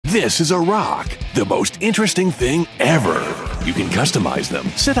This is a rock, the most interesting thing ever. You can customize them,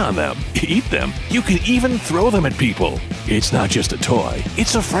 sit on them, eat them. You can even throw them at people. It's not just a toy,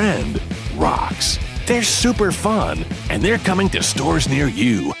 it's a friend. Rocks. They're super fun, and they're coming to stores near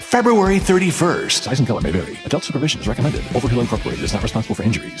you February 31st. Size and color may vary. Adult supervision is recommended. Overhill Inc. is not responsible for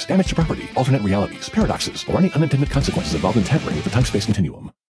injuries, damage to property, alternate realities, paradoxes, or any unintended consequences involved in tampering with the time-space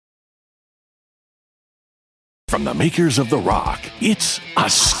continuum. From the makers of the rock, it's a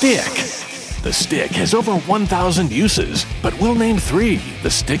stick. The stick has over 1,000 uses, but we'll name 3. The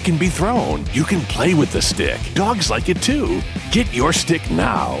stick can be thrown. You can play with the stick. Dogs like it too. Get your stick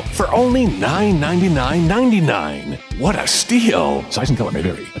now for only $9.99.99. What a steal! Size and color may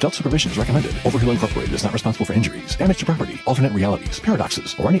vary. Adult supervision is recommended. Overhill Inc. is not responsible for injuries, damage to property, alternate realities,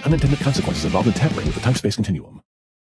 paradoxes, or any unintended consequences involved in tampering with the time-space continuum.